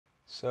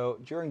So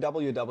during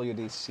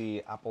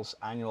WWDC, Apple's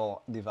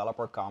annual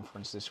developer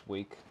conference this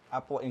week,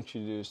 Apple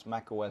introduced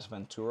macOS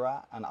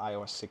Ventura and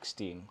iOS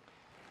 16.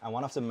 And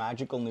one of the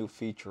magical new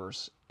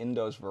features in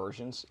those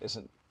versions is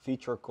a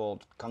feature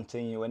called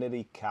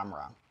Continuity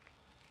Camera.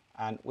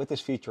 And with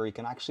this feature, you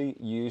can actually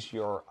use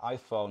your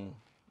iPhone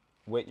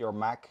with your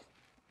Mac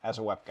as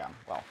a webcam.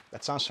 Well,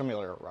 that sounds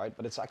familiar, right?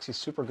 But it's actually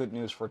super good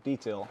news for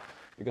detail,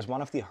 because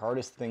one of the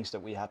hardest things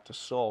that we had to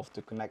solve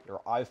to connect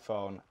your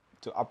iPhone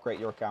to upgrade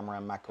your camera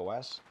in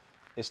macOS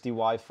is the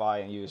Wi-Fi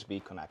and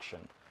USB connection.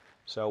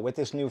 So with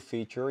this new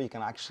feature, you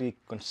can actually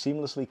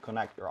seamlessly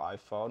connect your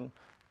iPhone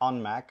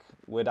on Mac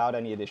without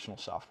any additional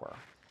software.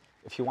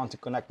 If you want to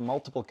connect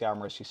multiple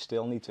cameras, you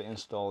still need to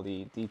install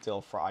the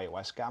Detail for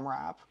iOS camera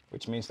app,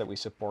 which means that we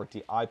support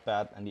the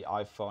iPad and the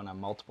iPhone and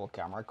multiple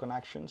camera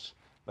connections.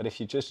 But if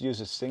you just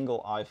use a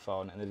single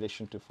iPhone in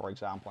addition to, for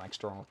example, an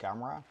external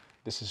camera,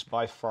 this is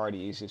by far the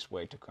easiest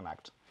way to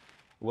connect.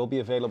 It will be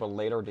available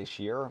later this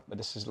year, but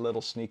this is a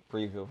little sneak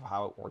preview of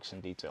how it works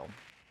in detail.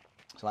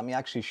 So let me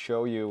actually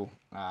show you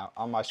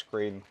on my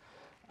screen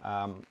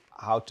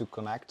how to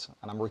connect.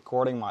 And I'm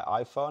recording my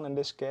iPhone in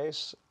this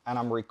case, and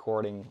I'm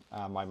recording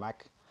my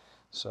Mac.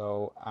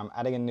 So I'm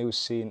adding a new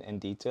scene in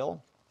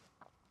Detail.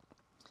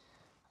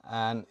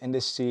 And in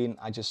this scene,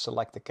 I just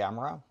select the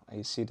camera. And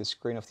you see the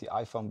screen of the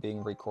iPhone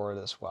being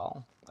recorded as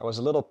well. There was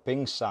a little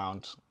ping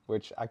sound,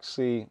 which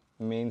actually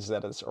means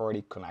that it's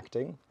already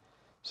connecting.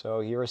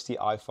 So here is the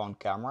iPhone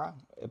camera.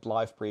 It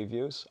live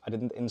previews. I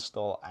didn't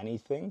install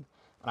anything,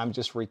 and I'm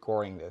just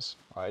recording this,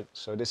 right?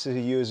 So this is a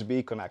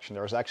USB connection.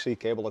 There's actually a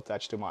cable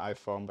attached to my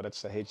iPhone, but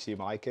it's a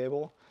HDMI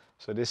cable.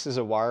 So this is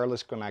a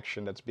wireless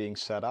connection that's being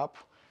set up,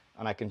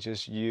 and I can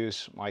just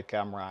use my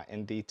camera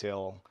in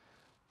Detail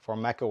for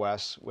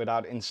macOS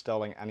without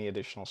installing any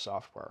additional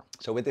software.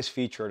 So with this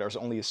feature, there's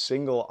only a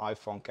single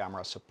iPhone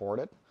camera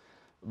supported,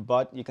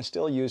 but you can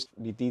still use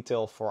the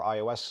Detail for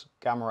iOS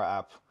camera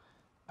app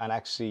and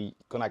actually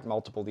connect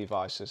multiple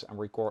devices and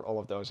record all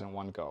of those in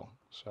one go.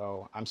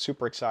 So I'm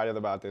super excited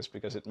about this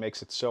because it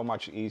makes it so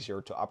much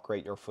easier to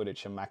upgrade your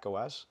footage in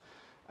macOS.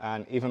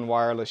 And even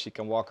wireless, you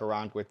can walk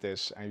around with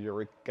this and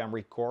you can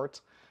record.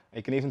 And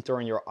you can even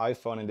turn your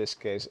iPhone, in this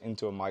case,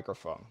 into a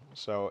microphone.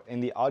 So in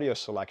the audio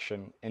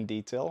selection in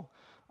Detail,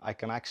 I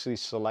can actually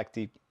select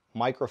the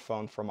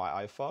microphone from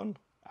my iPhone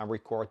and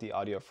record the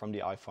audio from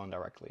the iPhone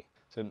directly.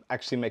 So it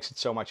actually makes it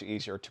so much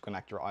easier to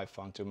connect your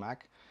iPhone to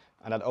Mac.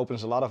 And that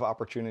opens a lot of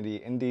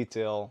opportunity in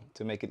Detail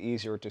to make it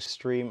easier to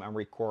stream and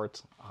record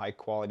high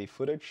quality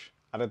footage,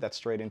 edit that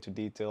straight into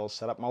Detail,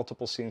 set up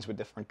multiple scenes with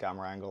different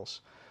camera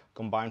angles,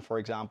 combine, for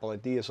example, a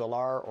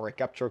DSLR or a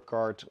capture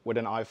card with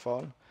an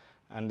iPhone,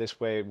 and this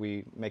way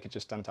we make it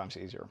just 10 times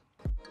easier.